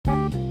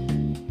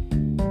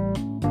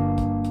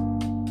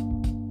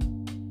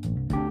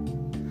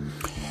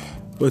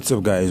What's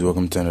up, guys?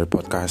 Welcome to another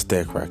podcast,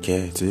 Tech Rack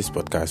here. Today's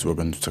podcast, we're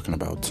going to be talking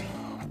about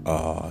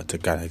the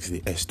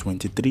Galaxy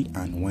S23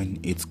 and when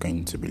it's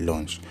going to be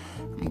launched.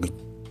 I'm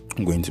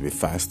going to be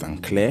fast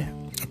and clear,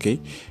 okay?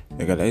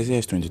 The Galaxy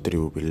S23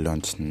 will be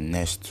launched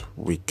next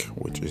week,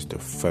 which is the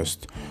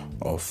 1st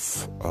of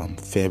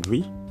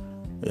February.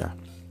 Yeah,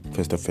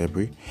 1st of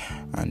February.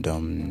 And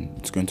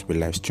it's going to be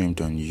live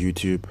streamed on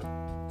YouTube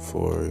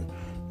for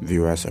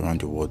viewers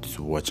around the world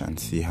to watch and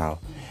see how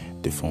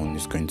the phone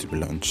is going to be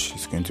launched.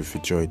 It's going to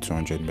feature a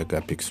 200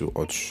 megapixel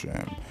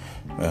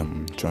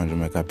 200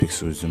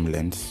 megapixel zoom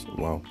lens,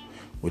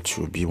 which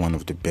will be one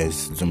of the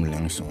best zoom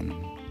lenses on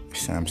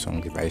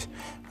Samsung device,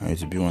 and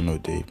it will be one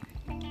of the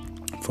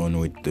phone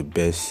with the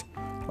best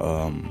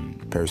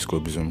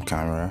periscope zoom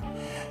camera.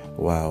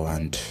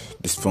 And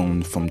this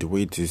phone, from the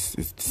way it is,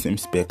 it's the same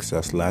specs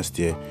as last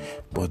year,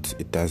 but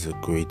it does a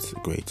great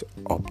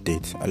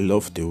update. I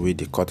love the way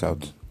they cut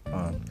out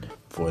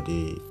for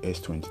the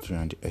S23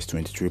 and the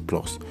S23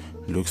 Plus.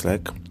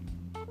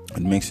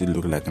 It makes it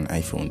look like an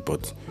iPhone,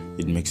 but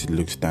it makes it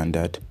look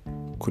standard.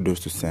 Kudos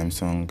to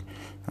Samsung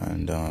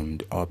and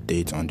the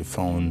updates on the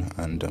phone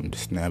and the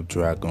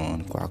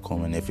Snapdragon,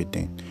 Qualcomm and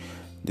everything.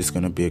 This is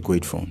gonna be a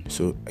great phone.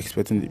 So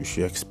you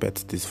should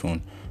expect this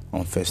phone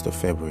on 1st of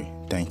February.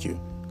 Thank you.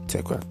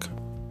 Tech Rack.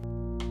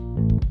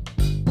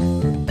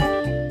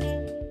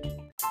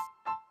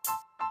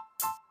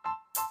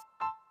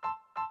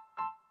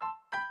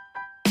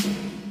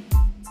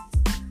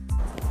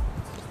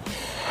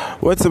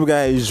 What's up,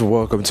 guys?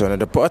 Welcome to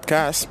another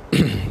podcast.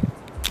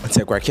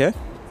 Tech Rack here.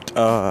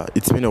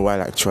 It's been a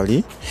while,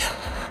 actually.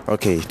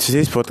 Okay,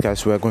 today's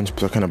podcast we're going to be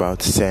talking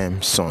about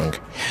Samsung,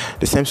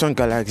 the Samsung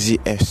Galaxy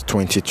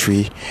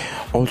S23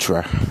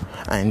 Ultra,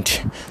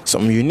 and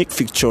some unique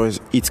features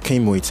it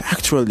came with.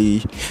 Actually,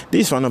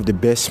 this is one of the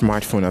best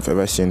smartphones I've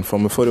ever seen.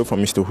 From a photo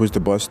from Mr. Who's the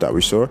Boss that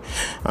we saw,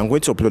 I'm going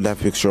to upload that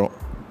picture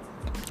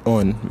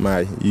on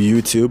my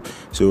YouTube.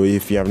 So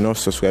if you have not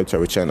subscribed to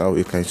our channel,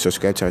 you can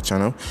subscribe to our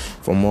channel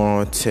for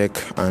more tech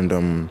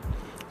and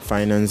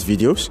finance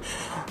videos.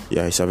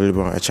 Yeah, it's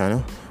available on our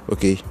channel.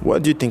 Okay,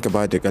 what do you think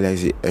about the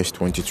Galaxy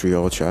S23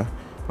 Ultra?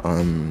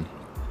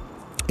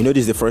 This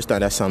is the first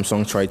time that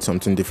Samsung tried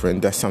something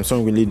different. That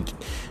Samsung didn't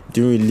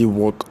really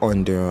work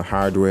on the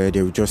hardware.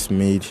 They just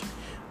made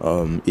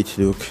it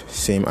look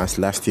same as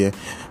last year,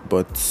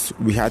 but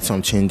we had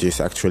some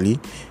changes actually.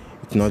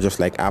 It's not just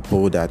like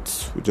Apple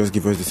that will just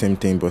give us the same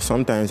thing, but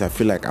sometimes I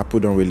feel like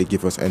Apple don't really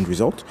give us end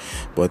result.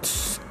 But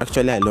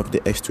actually, I love the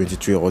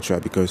S23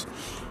 Ultra because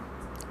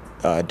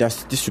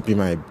this should be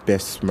my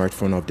best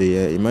smartphone of the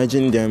year.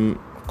 Imagine them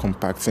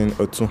compacting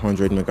a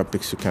 200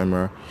 megapixel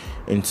camera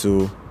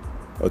into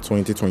a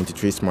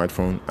 2023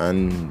 smartphone.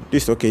 And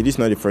this is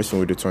not the first one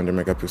with the 200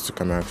 megapixel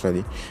camera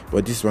actually,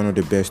 but this is one of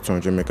the best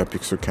 200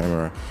 megapixel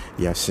camera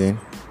you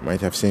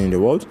might have seen in the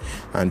world.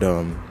 And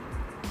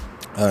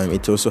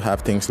it also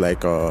have things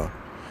like 8K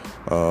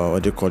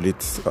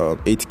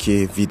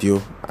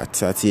video at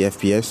 30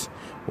 FPS.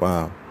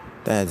 Wow,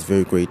 that's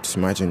very great.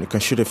 Imagine you can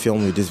shoot a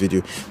film with this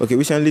video. Okay,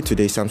 recently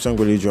today Samsung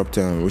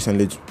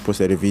recently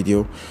posted a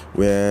video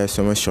where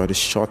someone shot a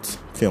short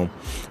film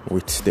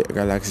with the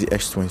Galaxy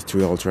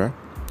S23 Ultra.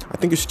 I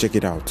think you should check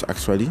it out.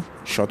 Actually,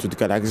 shot with the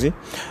Galaxy.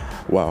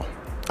 Wow,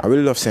 I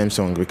really love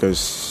Samsung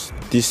because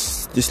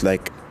this is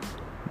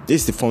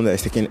the phone that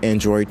is taking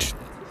Android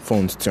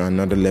phones to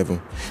another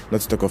level. Not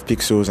to talk of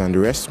pixels and the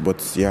rest,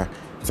 but yeah,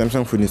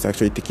 Samsung phone is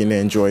actually taking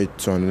Android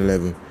to another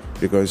level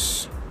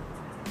because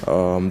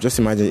just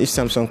imagine if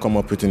Samsung come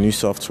up with a new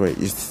software,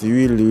 it's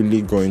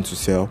really going to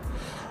sell.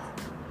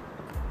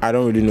 I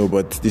don't really know,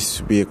 but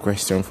this will be a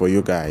question for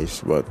you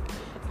guys. But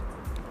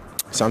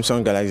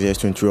Samsung Galaxy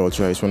S23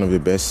 Ultra is one of the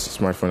best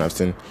smartphones I've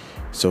seen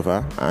so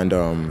far, and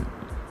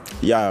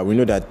we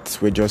know that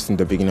we're just in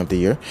the beginning of the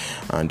year,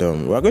 and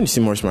we're going to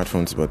see more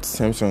smartphones, but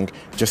Samsung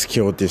just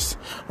killed this.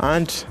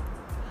 And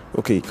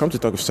okay, come to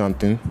talk of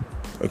something.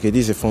 Okay,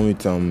 this is a phone with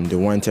the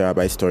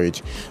 1TB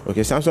storage.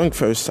 Okay, Samsung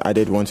first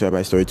added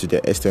 1TB storage to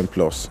the S10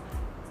 Plus,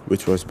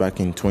 which was back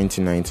in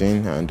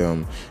 2019,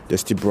 and they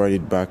still brought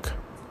it back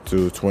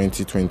to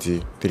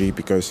 2023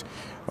 because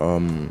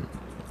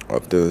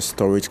of the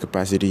storage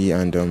capacity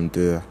and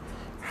the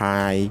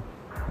high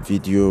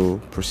video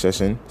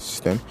processing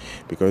system.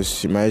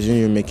 Because imagine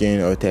you're making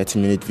a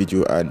 30-minute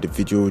video and the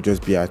video will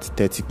just be at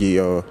 30 gig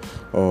or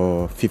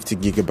 50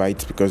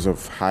 gigabytes because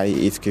of high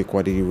 8K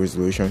quality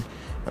resolution,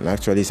 and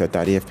actually it's at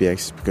 30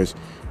 fps. Because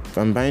if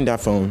I'm buying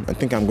that phone, I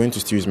think I'm going to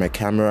still use my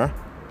camera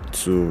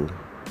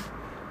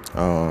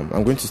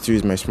I'm going to still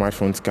use my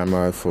smartphone's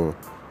camera to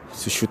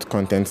shoot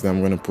content that I'm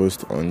going to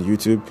post on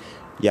YouTube.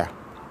 Yeah,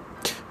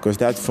 because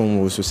that phone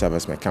will also serve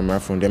as my camera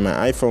phone. Then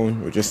my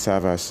iPhone will just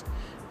serve as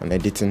an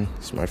editing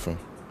smartphone.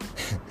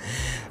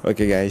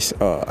 Okay, guys,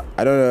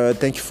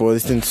 thank you for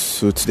listening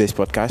to today's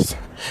podcast.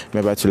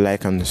 Remember to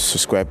like and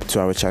subscribe to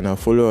our channel.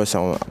 Follow us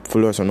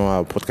on all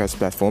our podcast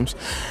platforms,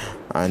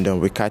 and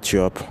we'll catch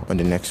you up on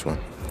the next one.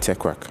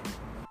 Tech Rack.